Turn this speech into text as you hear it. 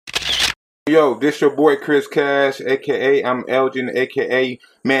Yo, this your boy Chris Cash, aka I'm Elgin, aka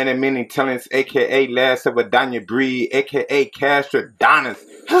Man of Many Talents, aka Last of a Danya Breed, aka Castradonis.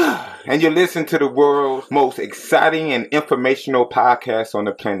 And you're listening to the world's most exciting and informational podcast on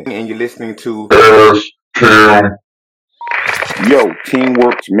the planet. And you're listening to Yo,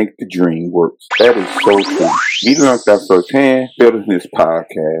 teamwork make the dream work. That is so true. We learned that firsthand building this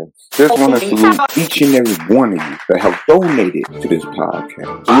podcast. Just want to salute each and every one of you that have donated to this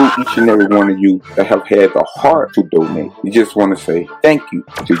podcast. Salute each and every one of you that have had the heart to donate. We just want to say thank you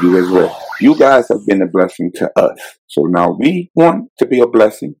to you as well. You guys have been a blessing to us. So now we want to be a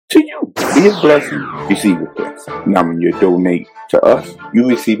blessing to you. Be a blessing, receive a blessing. Now when you donate to us, you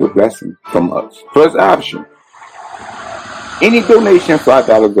receive a blessing from us. First option. Any donation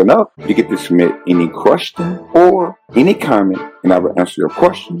 $5 and up, you get to submit any question or any comment, and I will answer your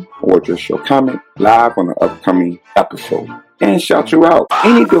question or just your comment live on an upcoming episode and shout you out.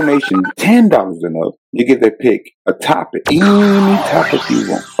 Any donation $10 and up, you get to pick a topic, any topic you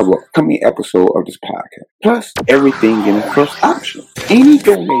want of an upcoming episode of this podcast. Plus everything in the first option. Any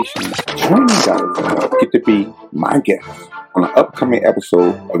donation $20 and up, get to be my guest on an upcoming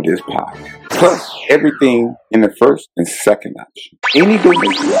episode of this podcast. Plus everything in the first and second option. Any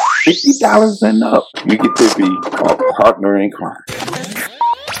donation $50 and up, you get to be a partner in crime.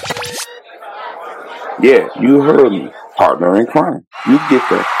 Yeah, you heard me. Partner in crime. You get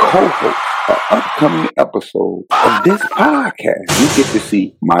the co-host an upcoming episode of this podcast. You get to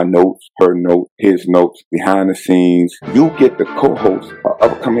see my notes, her notes, his notes, behind the scenes. You get the co-host an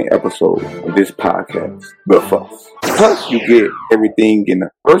upcoming episode of this podcast with us. Plus, you get everything in the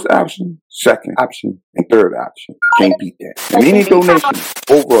first option, second option, and third option. Can't beat that. And any donation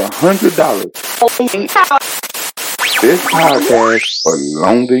over $100, this podcast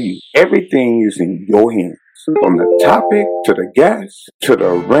belongs to you. Everything is in your hands. From the topic, to the guests, to the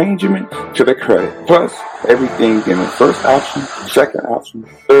arrangement, to the credit. Plus, everything in the first option, second option,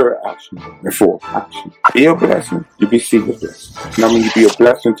 third option, and fourth option. Be a blessing, you receive a blessing. Now when you be a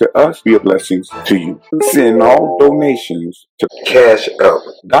blessing to us, be a blessing to you. Send all donations to Cash Up,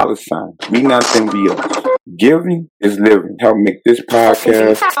 $. We nothing be us. Giving is living. Help make this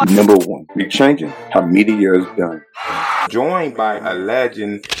podcast number one. We're changing how media is done. Joined by a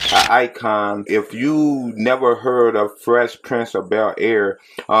legend, an icon. If you never heard of Fresh Prince of Bel-Air,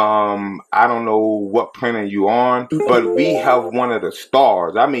 I don't know what planet you on, but we have one of the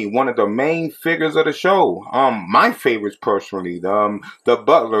stars. I mean, one of the main figures of the show. My favorites personally, the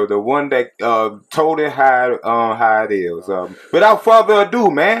butler, the one that told it how it is. Without further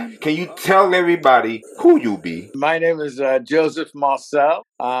ado, man, can you tell everybody who you be? My name is Joseph Marcel.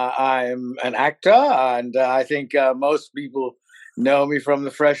 I'm an actor, and I think most people know me from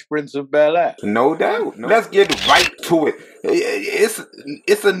the Fresh Prince of Bel-Air. No doubt. Let's get right to it.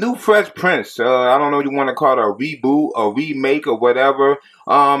 It's a new Fresh Prince. I don't know if you want to call it a reboot, a remake, or whatever.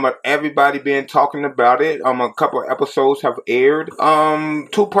 Everybody been talking about it. A couple of episodes have aired.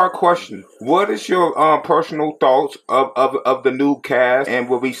 Two-part question. What is your personal thoughts of the new cast and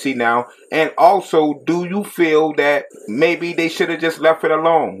what we see now? And also, do you feel that maybe they should have just left it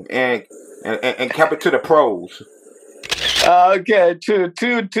alone and kept it to the pros? Okay, two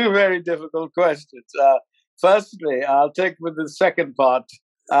very difficult questions. Firstly, I'll take with the second part.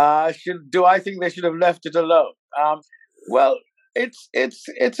 Do I think they should have left it alone? Well, it's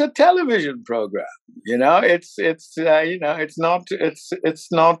a television program. You know, it's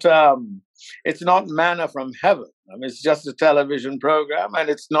not manna from heaven. I mean, it's just a television program, and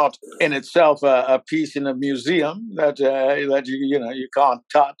it's not in itself a piece in a museum that you can't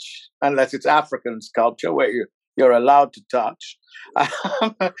touch unless it's African sculpture where you're allowed to touch.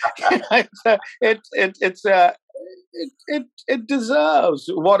 It deserves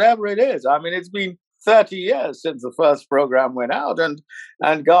whatever it is. I mean, it's been 30 years since the first program went out, and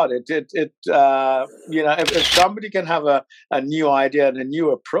God, if somebody can have a new idea and a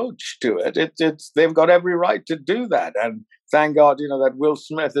new approach to it, they've got every right to do that. And thank God, that Will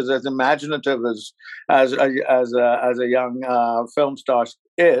Smith is as imaginative as a young film star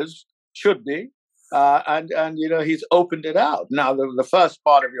should be. And he's opened it out. Now, the first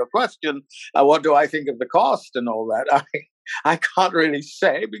part of your question, what do I think of the cast and all that? I can't really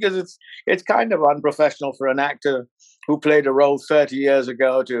say, because it's kind of unprofessional for an actor who played a role 30 years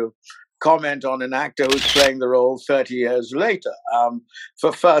ago to comment on an actor who's playing the role 30 years later.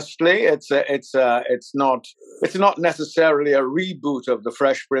 Firstly, it's not necessarily a reboot of the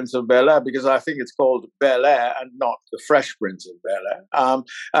Fresh Prince of Bel-Air, because I think it's called Bel-Air and not the Fresh Prince of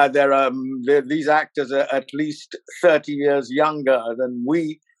Bel-Air. These actors are at least 30 years younger than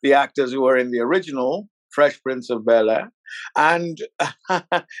the actors who were in the original Fresh Prince of Bel-Air. And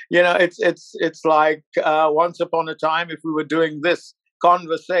it's like once upon a time, if we were doing this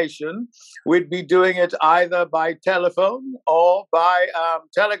conversation, we'd be doing it either by telephone or by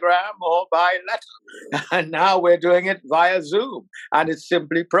telegram or by letter. And now we're doing it via Zoom, and it's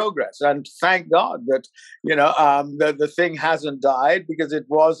simply progress. And thank God that, the thing hasn't died, because it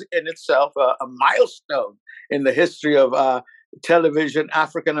was in itself a milestone in the history of television,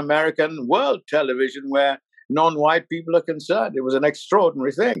 African American world television, where non-white people are concerned. It was an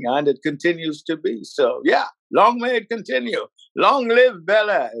extraordinary thing, and it continues to be. So, yeah, long may it continue. Long live Bel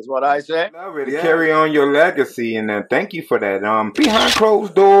Air is what I say. Love it. Yeah. Carry on your legacy, and thank you for that. Behind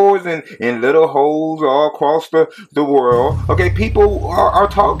closed doors and in little holes all across the world. Okay, people are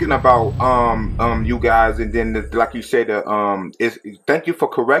talking about you guys, and then like you said, thank you for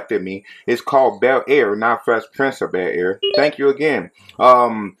correcting me. It's called Bel Air, not Fresh Prince of Bel Air. Thank you again.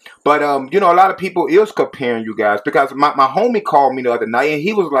 But a lot of people is comparing you guys, because my homie called me the other night and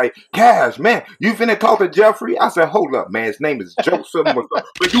he was like, "Cash, man, you finna talk to Jeffrey?" I said, "Hold up, man. His name is Joseph,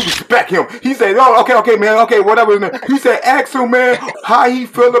 but you respect him." He said, "Oh, okay, man, okay, whatever." He said, "Ask him, man, how he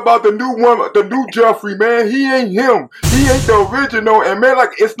feel about the new one, the new Jeffrey, man. He ain't him. He ain't the original." And man,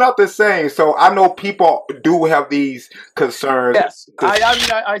 like, it's not the same. So I know people do have these concerns. Yes,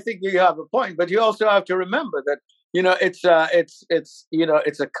 I think you have a point, but you also have to remember that it's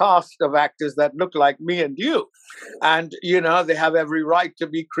a cast of actors that look like me and you, and they have every right to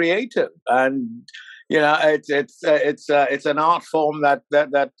be creative, and it's an art form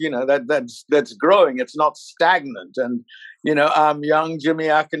that's growing. It's not stagnant, and young Jimmy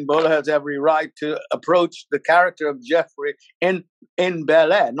Akinbulla has every right to approach the character of Jeffrey in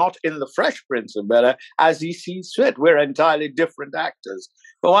Bel Air, not in the Fresh Prince of Bel Air, as he sees fit. We're entirely different actors.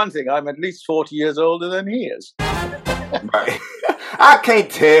 For one thing, I'm at least 40 years older than he is. Right. I can't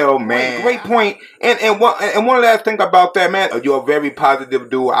tell, man. Great point. And one last thing about that, man. You're a very positive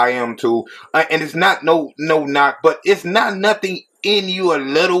dude. I am too. And it's not no knock, but it's not nothing in you a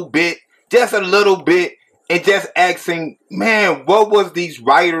little bit, just a little bit. And just asking, man, what was these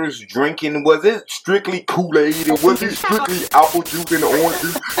writers drinking? Was it strictly Kool-Aid? Was it strictly apple juice and orange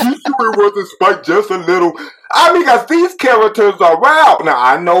juice? You sure it wasn't spiked just a little? I mean, because these characters are wild. Now,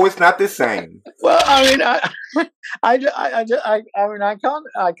 I know it's not the same. Well, I mean, I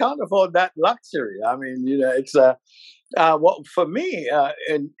can't afford that luxury. I mean, it's for me,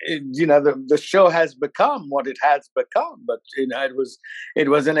 the show has become what it has become. But it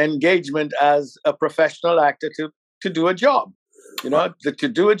was an engagement as a professional actor to do a job. To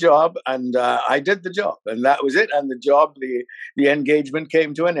do a job, and I did the job, and that was it. And the job, the engagement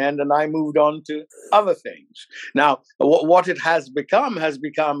came to an end, and I moved on to other things. Now, what it has become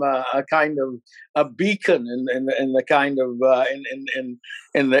a kind of a beacon in the kind of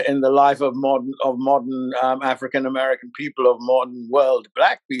in the life of modern African American people, of modern world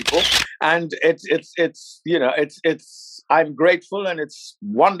Black people, and it's I'm grateful, and it's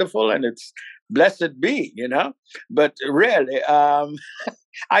wonderful, and it's blessed be, but really,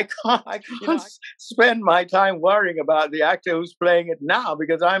 I can't spend my time worrying about the actor who's playing it now,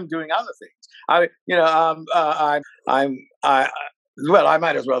 because I'm doing other things. I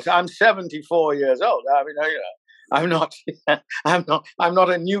might as well say I'm 74 years old. I mean, I'm not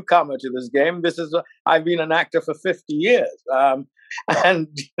a newcomer to this game. I've been an actor for 50 years. And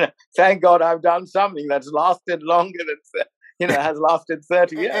thank God I've done something that's lasted longer than has lasted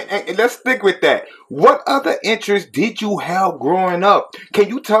 30 years. And let's stick with that. What other interests did you have growing up? Can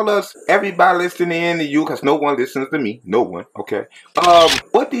you tell us, everybody listening to you, because no one listens to me, no one, okay?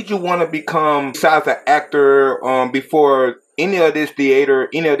 What did you want to become besides an actor before any of this theater,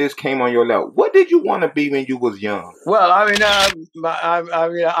 any of this came on your lap? What did you want to be when you was young? Well, I mean,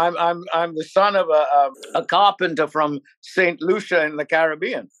 I'm the son of a carpenter from Saint Lucia in the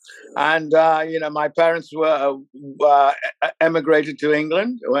Caribbean, and my parents were emigrated to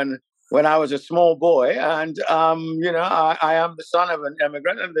England when I was a small boy, and I am the son of an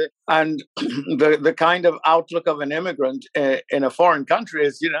immigrant, and the kind of outlook of an immigrant in a foreign country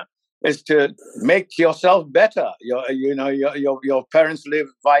is to make yourself better. Your parents live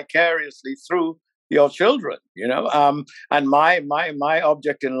vicariously through your children, and my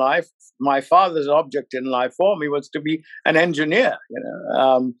object in life, my father's object in life for me, was to be an engineer.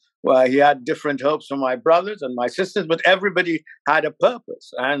 Well, he had different hopes for my brothers and my sisters, but everybody had a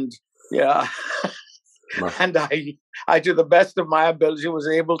purpose, and and I, to the best of my ability, was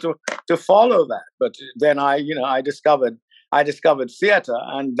able to follow that. But then I discovered theater,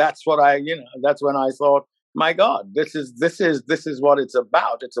 and that's what that's when I thought, my God, this is what it's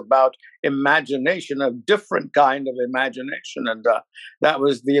about. It's about imagination, a different kind of imagination, and that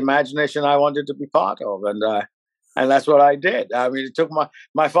was the imagination I wanted to be part of. And And that's what I did. I mean, it took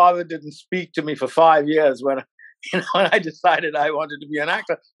my father didn't speak to me for 5 years when when I decided I wanted to be an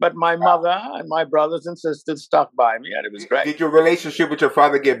actor. But my mother and my brothers and sisters stuck by me, and it was great. Did your relationship with your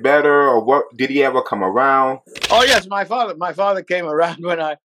father get better, or what? Did he ever come around? Oh yes, my father came around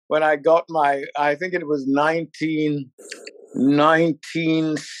when I got my, I think it was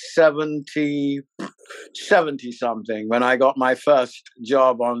 1970 something, when I got my first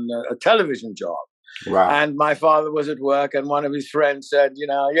job on a television job. Wow. And my father was at work, and one of his friends said,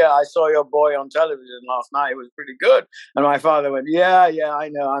 yeah, I saw your boy on television last night. It was pretty good. And my father went, yeah, I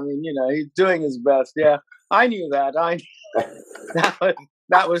know. I mean, he's doing his best. Yeah, I knew that.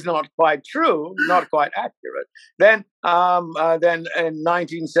 That was not quite true, not quite accurate. Then in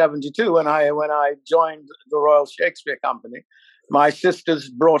 1972, when I joined the Royal Shakespeare Company, my sisters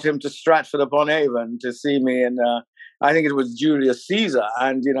brought him to Stratford-upon-Avon to see me in, I think it was Julius Caesar,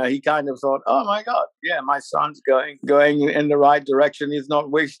 and he kind of thought, oh my God, yeah, my son's going in the right direction. He's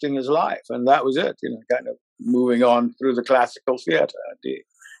not wasting his life, and that was it. Kind of moving on through the classical theatre.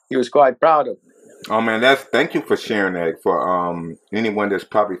 He was quite proud of me. Oh man, thank you for sharing that. For anyone that's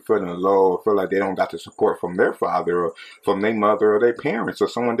probably feeling low or feel like they don't got the support from their father or from their mother or their parents or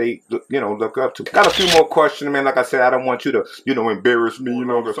someone they look up to. Got a few more questions, man. Like I said, I don't want you to embarrass me,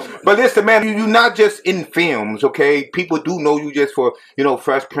 But listen, man, you not just in films, okay? People do know you just for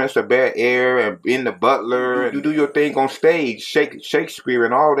Fresh Prince of Bel-Air and being the butler. And you do your thing on stage, Shakespeare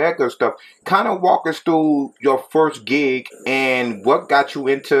and all that good stuff. Kind of walk us through your first gig and what got you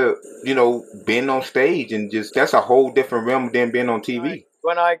into being on stage, and just that's a whole different realm than being on TV.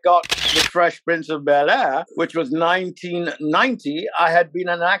 When I got The Fresh Prince of Bel-Air, which was 1990, I had been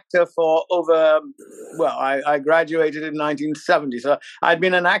an actor for over, I graduated in 1970, so I'd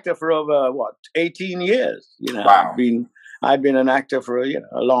been an actor for over 18 years. Wow. I'd been an actor for a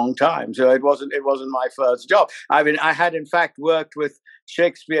long time, so it wasn't my first job. I had in fact worked with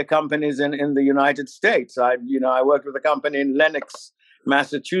Shakespeare companies in the United States. I worked with a company in Lenox,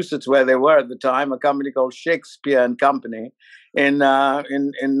 Massachusetts, where they were at the time, a company called Shakespeare and Company in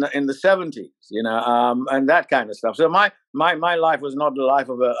the 70s, and that kind of stuff. So my life was not the life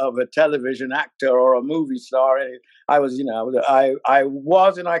of a television actor or a movie star. I was, I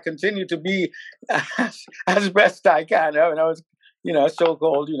was, and I continue to be as best I can. I was,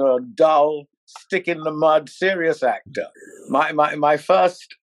 so-called, dull, stick in the mud, serious actor. My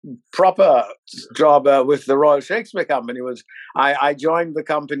first proper job with the Royal Shakespeare Company was I joined the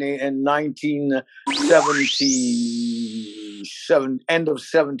company in 1977, end of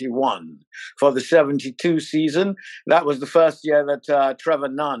 71, for the 72 season. That was the first year that Trevor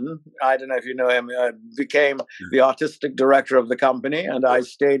Nunn, I don't know if you know him, became the artistic director of the company, and I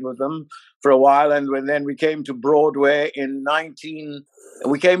stayed with them for a while. And then we came to Broadway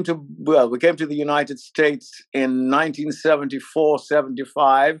we came to the United States in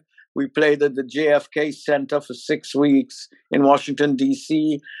 1974-75. We played at the JFK Center for 6 weeks in Washington,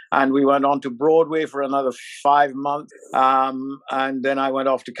 D.C., and we went on to Broadway for another 5 months. And then I went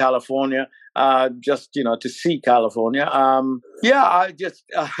off to California, just, to see California. It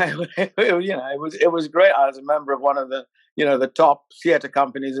was great. I was a member of one of the, the top theater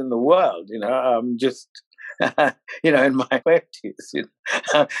companies in the world, in my 20s,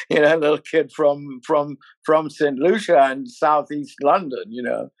 a little kid from St. Lucia and Southeast London,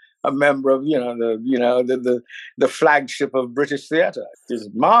 a member of, the flagship of British theatre. It's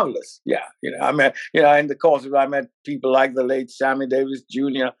marvelous. Yeah. I met, in the course of it, I met people like the late Sammy Davis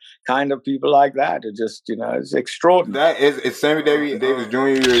Jr., kind of people like that. It just, it's extraordinary. Is Sammy Davis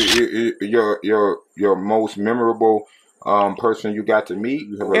Jr. your most memorable person you got to meet?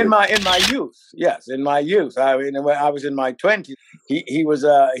 In my youth, yes, in my youth. I mean, when I was in my 20s, he was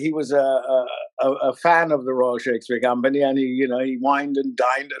a fan of the Royal Shakespeare Company, and he wined and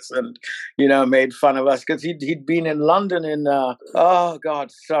dined us, and made fun of us because he'd been in London in a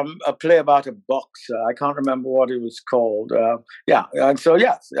play about a boxer. I can't remember what it was called. And so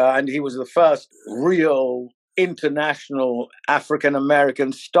yes, and he was the first real international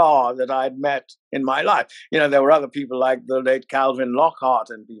African-American star that I'd met in my life. There were other people like the late Calvin Lockhart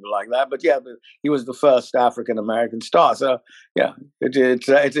and people like that, but he was the first African-American star. So it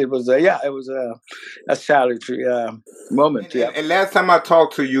was a salutary moment. And last time I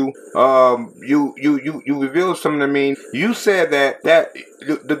talked to you, you revealed something to me. You said that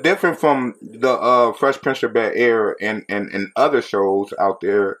the difference from the Fresh Prince of Bel-Air and other shows out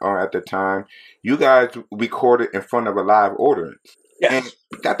there at the time, you guys recorded in front of a live audience. Yes.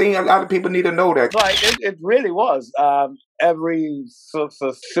 And I think a lot of people need to know that. Right, it really was. For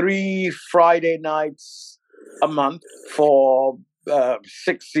 3 Friday nights a month for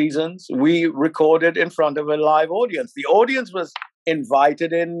 6 seasons, we recorded in front of a live audience. The audience was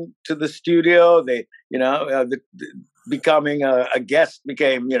invited in to the studio. They, becoming a guest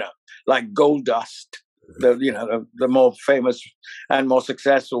became, like gold dust. The more famous and more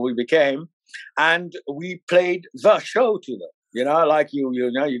successful we became, and we played the show to them. Like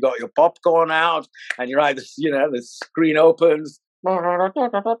you got your popcorn out, and you're right. The screen opens,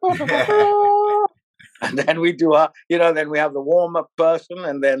 and then we do then we have the warm up person,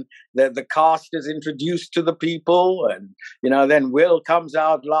 and then the cast is introduced to the people, and then Will comes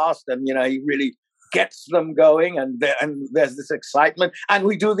out last, and he really gets them going, and there's this excitement, and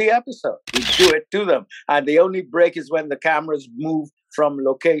we do the episode. We do it to them, and the only break is when the cameras move from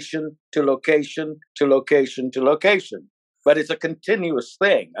location to location to location to location. But it's a continuous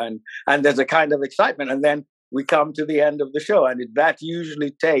thing, and there's a kind of excitement, and then we come to the end of the show, and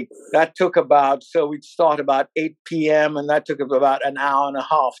took about, so we'd start about 8 p.m. and that took about an hour and a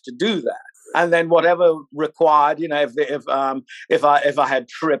half to do that. And then whatever required, if I had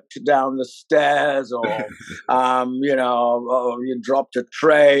tripped down the stairs, or or you dropped a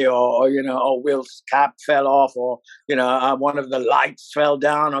tray, or Will's cap fell off, or one of the lights fell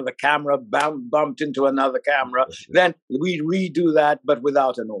down, or the camera bumped into another camera, then we redo that, but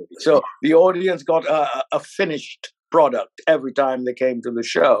without an audience. So the audience got a finished product every time they came to the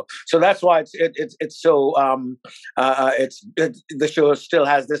show. So that's why it's so the show still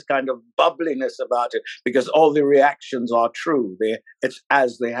has this kind of bubbliness about it, because all the reactions are true. It's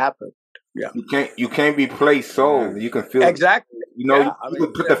as they happen. Yeah, you can't replace soul. You can feel exactly. You can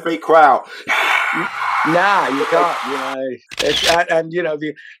put the fake crowd. Nah, you can't.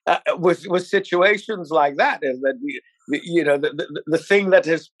 With situations like that, is that the thing that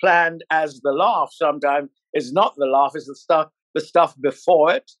is planned as the laugh sometimes is not the laugh, is the stuff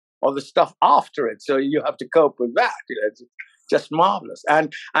before it or the stuff after it. So you have to cope with that. It's just marvelous.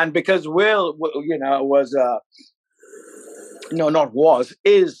 And because Will,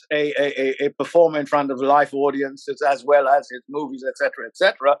 is a performer in front of live audiences, as well as his movies, etc.,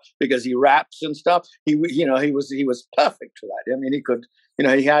 because he raps and stuff. He was perfect for that. I mean, he could,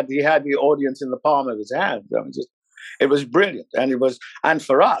 he had the audience in the palm of his hand. I mean, it was brilliant, and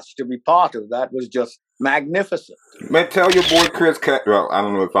for us to be part of that was just magnificent. Man, tell your boy Chris well, I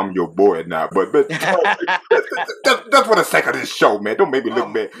don't know if I'm your boy or not, but that's for the sake of this show, man. Don't make me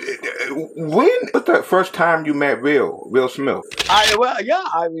look bad. When was the first time you met Will Smith?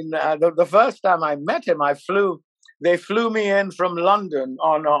 The first time I met him, they flew me in from London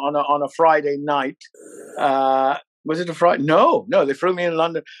on a Friday night. Was it a Friday? No, they flew me in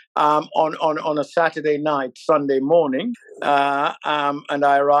London on a Saturday night, Sunday morning, and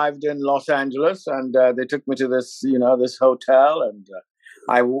I arrived in Los Angeles, and they took me to this hotel, and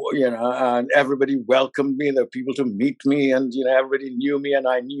and everybody welcomed me. There were people to meet me, and everybody knew me, and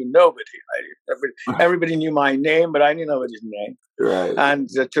I knew nobody. Everybody knew my name, but I knew nobody's name. Right. And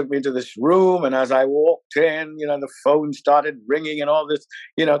they took me to this room, and as I walked in, the phone started ringing, and all this,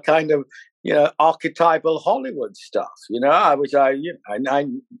 kind of, archetypal Hollywood stuff, which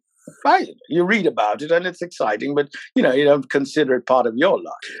you read about it and it's exciting, but you don't consider it part of your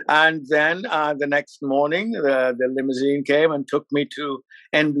life. And then the next morning, the limousine came and took me to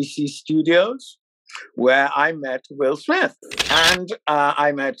NBC Studios, where I met Will Smith, and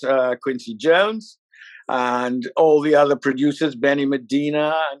I met Quincy Jones and all the other producers, Benny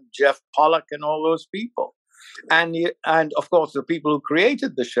Medina and Jeff Pollock, and all those people. And of course, the people who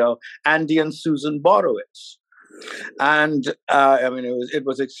created the show, Andy and Susan Borowitz. And it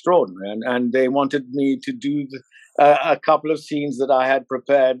was extraordinary. And they wanted me to do a couple of scenes that I had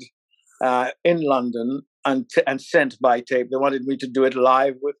prepared in London and sent by tape. They wanted me to do it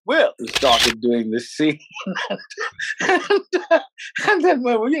live with Will. We started doing this scene. and then,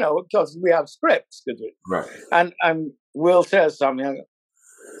 because we have scripts. Right. And Will says something.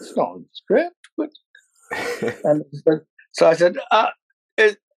 It's not a script, but... And so I said,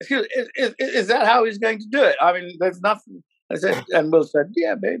 is that how he's going to do it? I mean, there's nothing. I said, and Will said,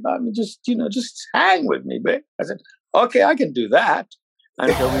 yeah, babe, I mean, just hang with me, babe. I said, okay, I can do that.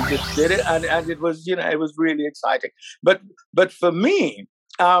 And so we just did it, and it was, it was really exciting. But for me,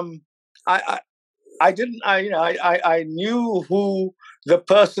 I knew who the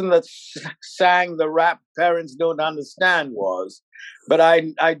person that sang the rap "Parents Don't Understand" was, but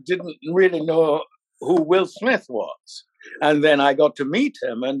I didn't really know who Will Smith was. And then I got to meet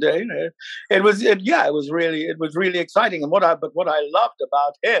him, and it was really exciting. And what I loved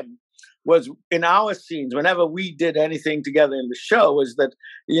about him was, in our scenes, whenever we did anything together in the show, was that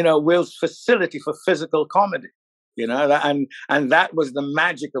Will's facility for physical comedy, and that was the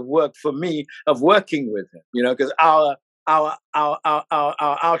magic of work for me, of working with him, because our our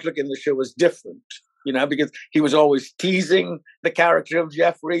outlook in the show was different. Because he was always teasing the character of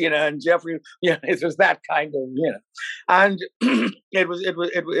Jeffrey, and Jeffrey, it was that kind of, and it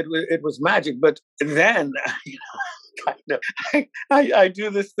was magic. But then, kind of, I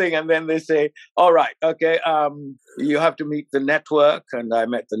do this thing, and then they say, "All right, okay, you have to meet the network," and I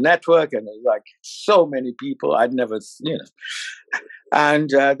met the network, and it was like so many people I'd never,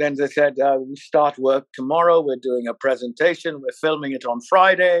 And then they said, "We start work tomorrow. We're doing a presentation. We're filming it on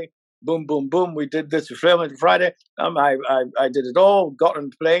Friday." Boom, boom, boom. We did this. We filmed it Friday. I did it all. Got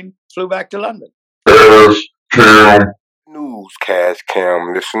on the plane. Flew back to London. Cash Cam. News, Cash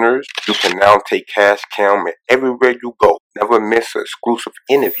Cam listeners. You can now take Cash Cam everywhere you go. Never miss an exclusive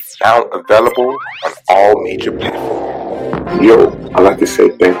interview. Now available on all major platforms. Yo, I'd like to say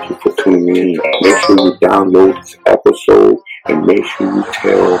thank you for tuning in. Make sure you download this episode and make sure you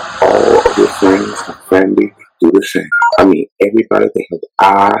tell all of your friends and family do the same. I mean, everybody that have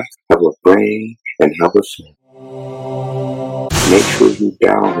eyes, have a brain, and have a soul. Make sure you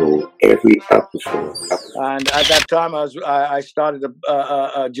download every episode. And at that time, I started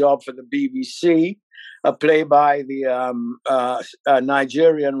a job for the BBC, a play by the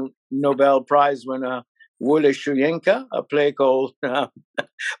Nigerian Nobel Prize winner Wole Soyinka, a play called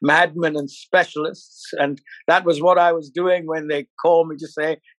Madmen and Specialists. And that was what I was doing when they called me to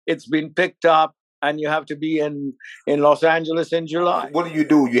say, it's been picked up and you have to be in Los Angeles in July. What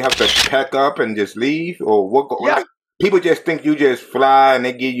do? You have to pack up and just leave? Or what? Yeah. People just think you just fly and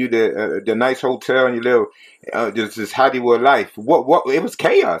they give you the nice hotel and you live this Hollywood life. What? It was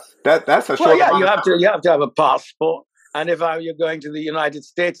chaos. That's a short. Well, yeah, you have to have a passport, and if you're going to the United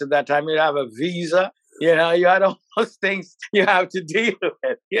States at that time, you have a visa. You had all those things you have to deal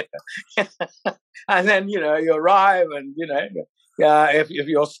with. And then you arrive, and if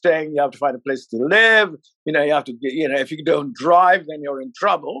you're staying, you have to find a place to live. You have to get. If you don't drive, then you're in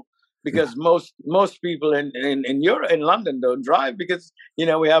trouble. Because most people in Europe, in London, don't drive because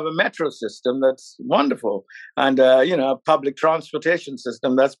we have a metro system that's wonderful and a public transportation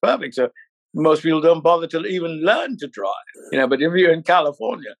system that's perfect. So most people don't bother to even learn to drive. But if you're in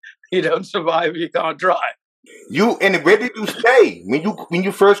California, you don't survive if you can't drive. And where did you stay when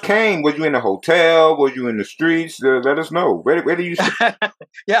you first came? Was you in a hotel? Was you in the streets? Let us know. Where did you stay?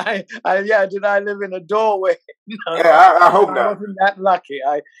 Did I live in a doorway? No, yeah, I hope not. I wasn't that lucky.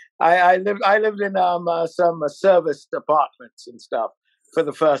 I lived in some serviced apartments and stuff for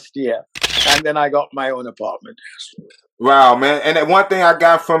the first year, and then I got my own apartment. Wow, man. And one thing I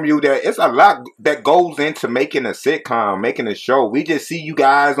got from you, that it's a lot that goes into making a sitcom, making a show. We just see you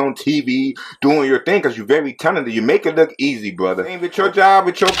guys on TV doing your thing because you're very talented. You make it look easy, brother. And with your job,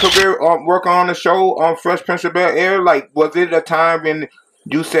 with your career, working on the show on Fresh Prince of Bel-Air, like, was it a time when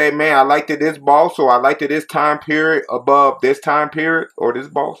you said, man, I liked this boss, or I liked this time period above this time period or this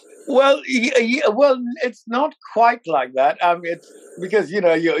boss? Well, it's not quite like that. It's because the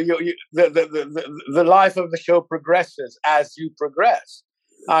life of the show progresses as you progress.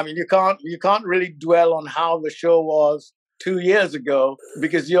 You can't really dwell on how the show was 2 years ago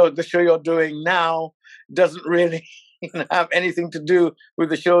because the show you're doing now doesn't really have anything to do with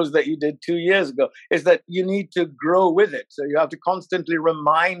the shows that you did 2 years ago. Is that you need to grow with it, so you have to constantly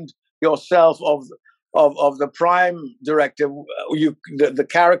remind yourself of the prime directive, the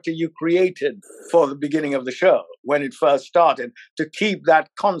character you created for the beginning of the show when it first started, to keep that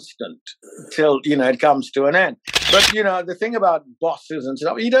constant till it comes to an end. But the thing about bosses and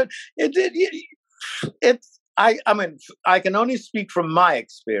stuff, I can only speak from my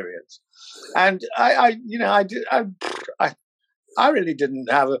experience, and I really didn't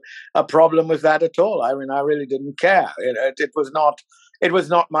have a problem with that at all. I really didn't care. It was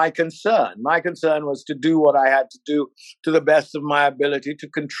not my concern. My concern was to do what I had to do to the best of my ability, to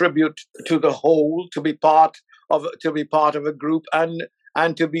contribute to the whole, to be part of a group, and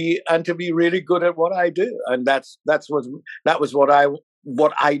to be really good at what I do. And that was what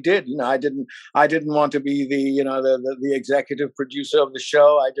I did. I didn't want to be the executive producer of the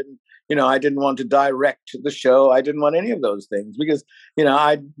show. I didn't want to direct the show. I didn't want any of those things because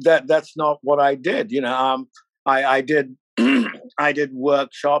that's not what I did. I did I did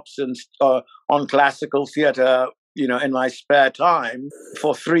workshops and on classical theater, in my spare time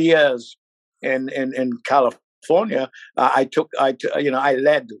for 3 years in California. I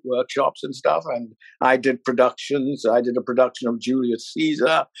led workshops and stuff, and I did productions. I did a production of Julius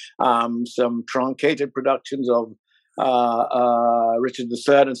Caesar, some truncated productions of Richard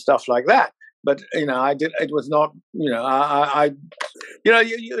III and stuff like that. But I did. It was not.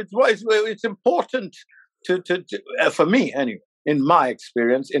 It's important to for me anyway. in my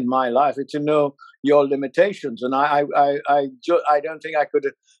experience, in my life, to know your limitations. And I don't think I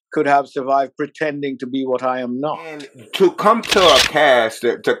could have survived pretending to be what I am not. And to come to a cast,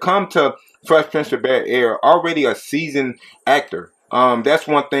 to come to Fresh Prince of Bel Air, already a seasoned actor. That's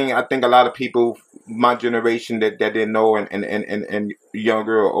one thing I think a lot of people, my generation that didn't know, and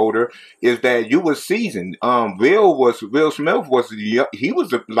younger or older, is that you were seasoned. Will Smith he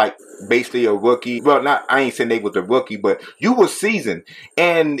was like basically a rookie. Well, not I ain't saying they was a rookie, but you were seasoned,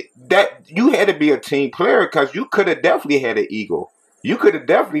 and that you had to be a team player because you could have definitely had an ego. You could have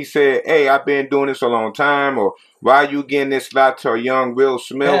definitely said, "Hey, I've been doing this a long time," or "Why are you getting this slot to a young Will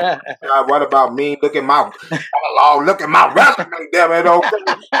Smith? What about me? Look at my resume, damn it, okay,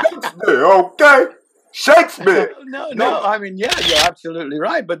 Shakespeare, okay, Shakespeare." No. I mean, yeah, you're absolutely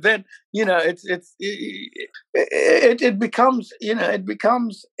right. But then, it becomes, it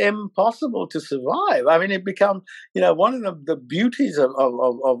becomes impossible to survive. I mean, it becomes, one of the beauties of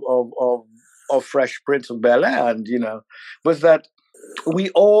Fresh Prince of Bel Air, and was that we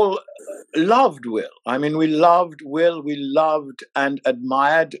all loved Will. I mean, we loved Will. We loved and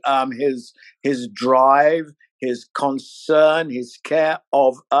admired his drive, his concern, his care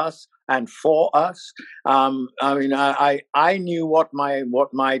of us and for us. I mean, I knew what my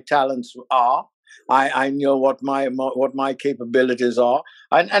talents are. I know what my capabilities are,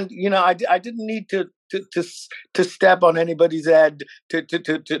 and I didn't need to step on anybody's head to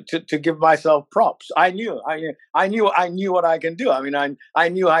give myself props. I knew what I can do. I mean, I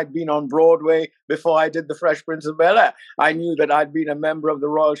knew I'd been on Broadway before I did The Fresh Prince of Bel Air. I knew that I'd been a member of the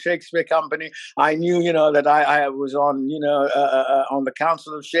Royal Shakespeare Company. I knew, that I was on, on the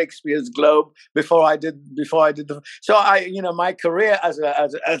Council of Shakespeare's Globe before I did so my career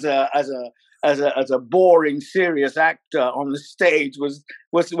as a boring, serious actor on the stage was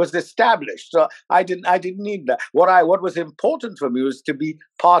established. So I didn't need that. What was important for me was to be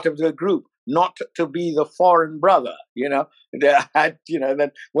part of the group, not to be the foreign brother. That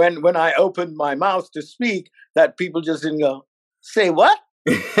when I opened my mouth to speak, that people just didn't go, "Say what?"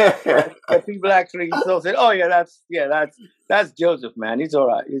 That people actually said, "Oh yeah, that's Joseph, man. He's all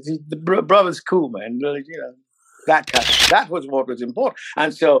right. The brother's cool, man." That was what was important.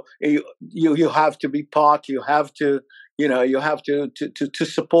 And so you have to be part. You have to to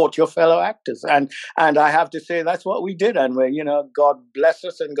support your fellow actors. And I have to say that's what we did. And we God bless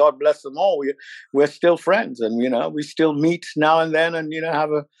us and God bless them all. We're still friends, and we still meet now and then, and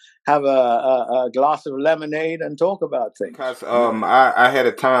have a glass of lemonade and talk about things. Because I had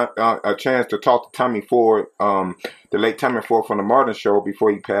a chance to talk to Tommy Ford, the late Tommy Ford from the Martin Show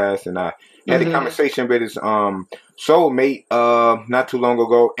before he passed, and I had a conversation with his soulmate not too long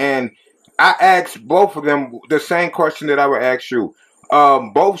ago, and I asked both of them the same question that I would ask you.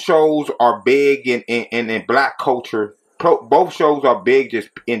 Both shows are big in black culture. Both shows are big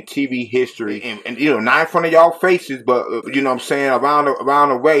just in TV history, and not in front of y'all faces, but what I'm saying, around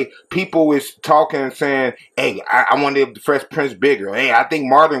the way, people is talking and saying, "Hey, I wanted the Fresh Prince bigger. Hey, I think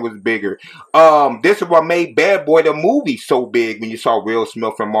Martin was bigger." This is what made Bad Boy the movie so big when you saw Will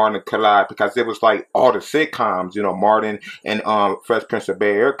Smith and Martin collide, because it was like all the sitcoms, Martin and Fresh Prince of Bel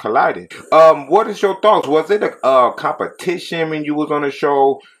Air collided. What is your thoughts? Was it a competition when you was on the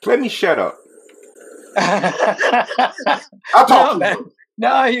show? Let me shut up. I'll talk to you.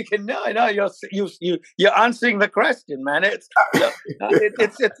 No, you can no. You're answering the question, man.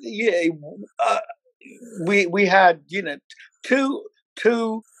 We had two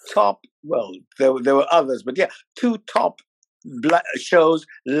top. Well, there were others, but yeah, two top shows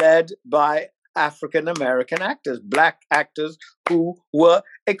led by African American actors, black actors who were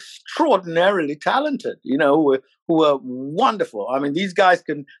extraordinarily talented, who were wonderful. I mean, these guys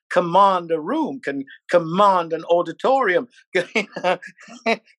can command a room, can command an auditorium,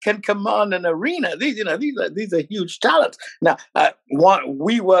 can command an arena. These are huge talents. Now,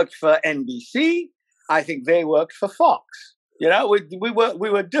 we worked for NBC. I think they worked for Fox. We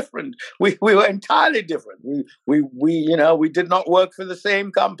were different. We were entirely different. We did not work for the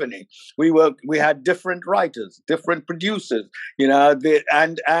same company. We had different writers, different producers.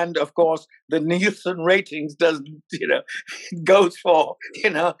 And of course the Nielsen ratings goes for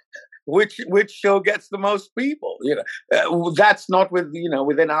which show gets the most people. That's not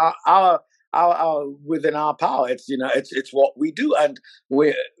within our power. It's what we do, and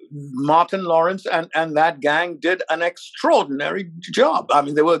Martin Lawrence and that gang did an extraordinary job. I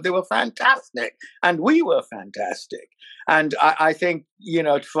mean, they were fantastic, and we were fantastic. And I think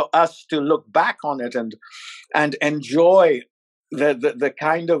for us to look back on it and enjoy the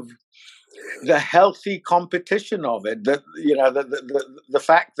kind of the healthy competition of it, that the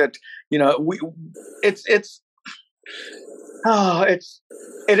fact that it's Oh, it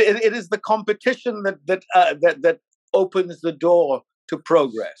is the competition that opens the door to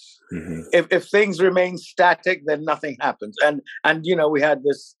progress. Mm-hmm. If things remain static, then nothing happens. And we had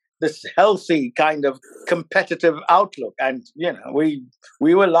this healthy kind of competitive outlook, and we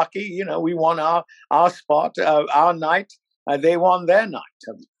were lucky. We won our spot, our night. They won their night.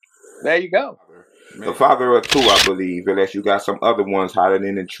 There you go. The father of two, I believe, unless you got some other ones hiding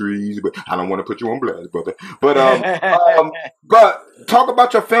in the trees. But I don't want to put you on blast, brother. But talk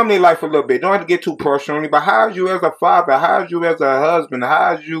about your family life a little bit. Don't have to get too personally, but how's you as a father? How's you as a husband?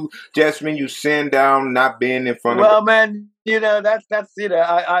 How's you just when you sitting down, not being in front of? Well, man, that's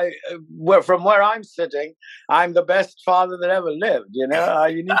from where I'm sitting, I'm the best father that ever lived. You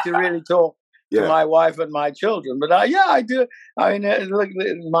need to really talk to my wife and my children. But I do. I mean, look,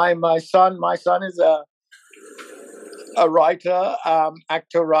 my son is a writer,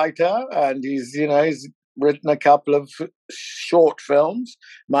 actor writer, and he's written a couple of short films.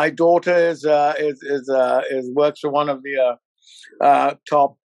 My daughter is works for one of the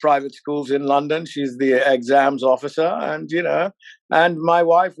top private schools in London. She's the exams officer, and my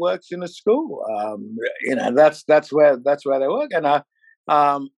wife works in a school. That's where they work, and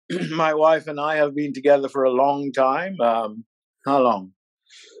my wife and I have been together for a long time. How long?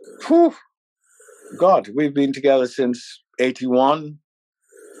 Whew. God, we've been together since '81,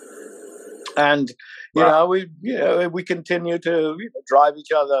 and we continue to drive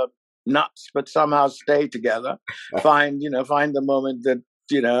each other nuts, but somehow stay together. Find the moment that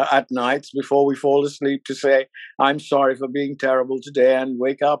at nights before we fall asleep to say, I'm sorry for being terrible today, and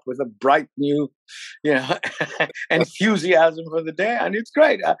wake up with a bright new, enthusiasm for the day. And it's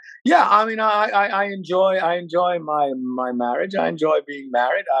great. I mean, I enjoy my marriage. I enjoy being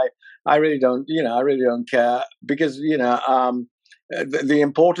married. I really don't care, because, the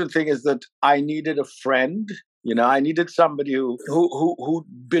important thing is that I needed a friend. I needed somebody who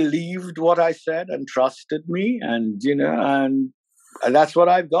believed what I said and trusted me, and that's what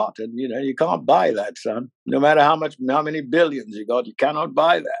I've got. And you can't buy that, son. No matter how many billions you got, you cannot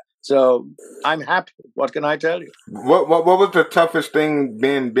buy that. So I'm happy. What can I tell you? What was the toughest thing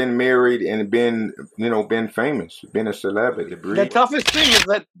being married and being famous, being a celebrity? The toughest thing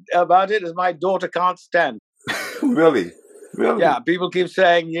about it is my daughter can't stand. Really? Yeah, people keep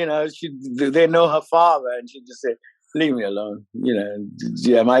saying, they know her father, and she just said, leave me alone.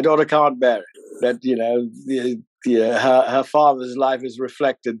 My daughter can't bear it. That, her father's life is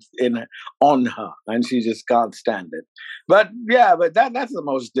reflected on her, and she just can't stand it. But that's the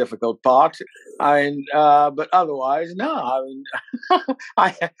most difficult part. I mean, but otherwise, no. I mean,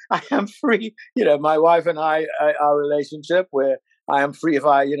 I am free. My wife and I, our relationship, where I am free. If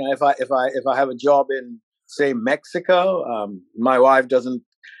I have a job in, say, Mexico, my wife doesn't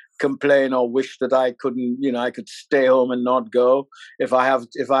complain or wish that I couldn't, I could stay home and not go. If I have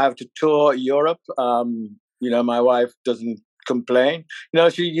to tour Europe, my wife doesn't complain.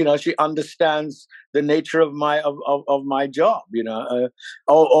 She understands the nature of my job.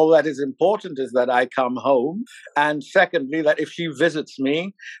 All that is important is that I come home, and secondly, that if she visits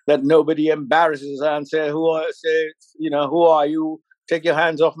me, that nobody embarrasses her and who are you? Take your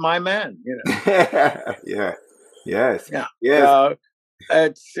hands off my man. Yeah. Yes. Yeah. Yes.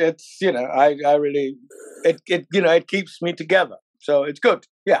 It's I really it keeps me together, so it's good.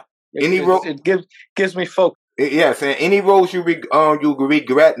 Yeah. It gives me focus. Yes, and any roles you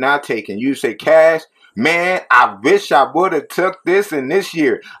regret not taking. You say, Cash, man, I wish I would have took this in this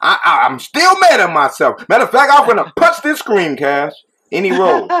year. I'm still mad at myself. Matter of fact, I'm gonna punch this screen, Cash. Any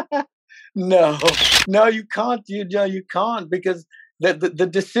role? No, you can't. You can't, because the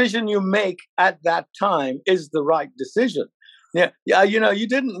decision you make at that time is the right decision. Yeah. You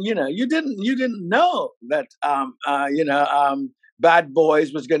didn't know that Bad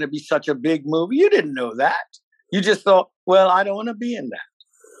Boys was going to be such a big movie. You didn't know that. You just thought, well, I don't want to be in that.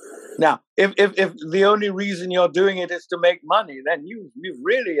 Now, if the only reason you're doing it is to make money, then you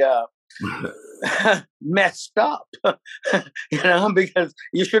really messed up. Because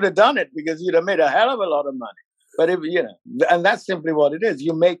you should have done it, because you'd have made a hell of a lot of money. But and that's simply what it is.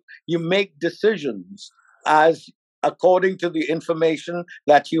 You make decisions according to the information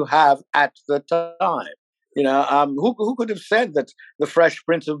that you have at the time. Who could have said that The Fresh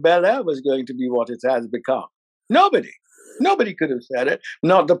Prince of Bel-Air was going to be what it has become? Nobody could have said it.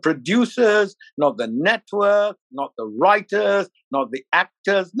 Not the producers, not the network, not the writers, not the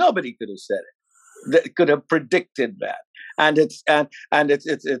actors. Nobody could have said it. That could have predicted that. And it's a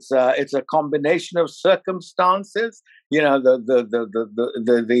combination of circumstances. The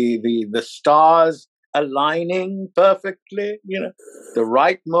stars aligning perfectly, the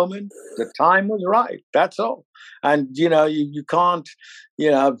right moment, the time was right. That's all. And, you can't,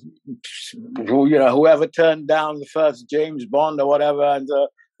 whoever turned down the first James Bond or whatever and,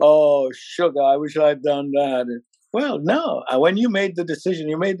 oh, sugar, I wish I'd done that. Well, no. When you made the decision,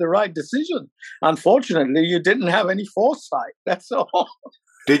 you made the right decision. Unfortunately, you didn't have any foresight. That's all.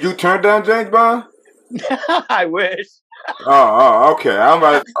 Did you turn down James Bond? I wish. Oh, okay. I'm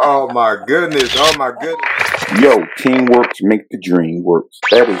like, oh my goodness. Yo, teamwork make the dream work.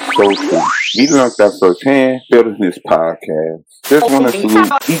 That is so true. We learned that firsthand building this podcast. Just want to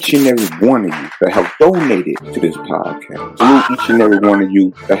salute each and every one of you that have donated to this podcast. Salute each and every one of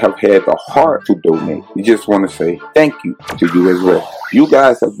you that have had the heart to donate. We just want to say thank you to you as well. You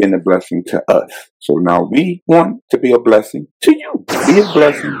guys have been a blessing to us. So now we want to be a blessing to you. Be a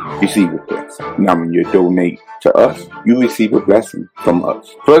blessing, receive a blessing. Now when you donate to us, you receive a blessing from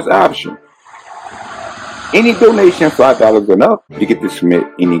us. First option. Any donation $5 and up, you get to submit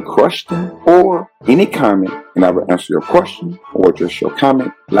any question or any comment, and I will answer your question or address your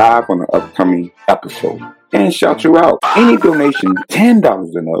comment live on an upcoming episode and shout you out. Any donation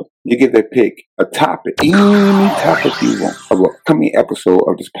 $10 and up, you get to pick a topic, any topic you want of an upcoming episode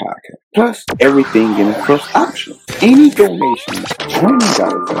of this podcast. Plus everything in the first option. Any donation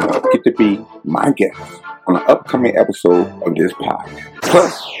 $20 and up, get to be my guest on an upcoming episode of this podcast.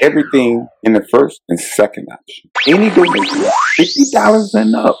 Plus everything in the first and second option. Any donation $50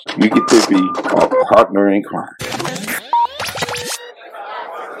 and up, you get to be a partner in crime.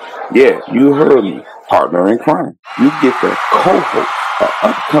 Yeah, you heard me. Partner in crime. You get to co-host an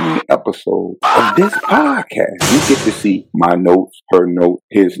upcoming episode of this podcast. You get to see my notes, her notes,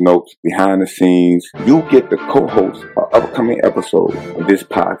 his notes, behind the scenes. You get to co-host an upcoming episode of this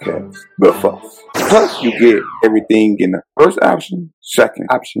podcast with us. Plus, you get everything in the first option, second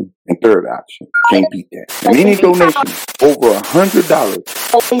option, and third option. Can't beat that. And any donation over $100,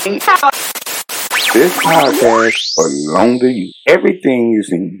 this podcast belongs to you. Everything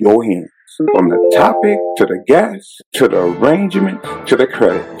is in your hands. From the topic, to the guest, to the arrangement, to the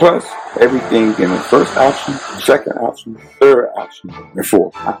credit. Plus, everything in the first option, second option, third option, and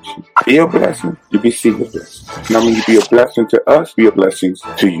fourth option. Be a blessing, you receive a blessing. Now, when you be a blessing to us, be a blessing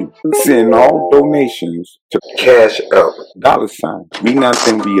to you. Send all donations to Cash Up, $, me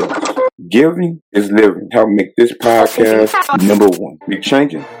nothing be us. Giving is living. Help make this podcast #1. We're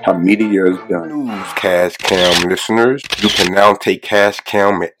changing how media is done. News, Cash Cam listeners. You can now take Cash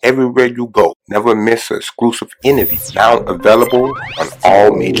Cam everywhere you go. Never miss an exclusive interview. Now available on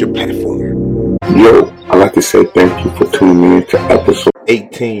all major platforms. Yo, I'd like to say thank you for tuning in to episode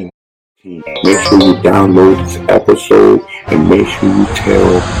 18. Make sure you download this episode and make sure you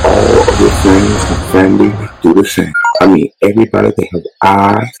tell all of your friends and family do the same. I mean, everybody that have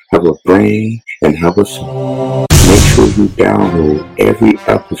eyes, have a brain, and have a soul. Make sure you download every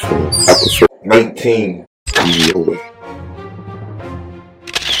episode. Episode 19 coming your way.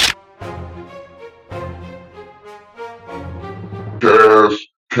 Cash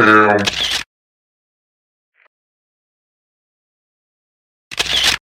Cam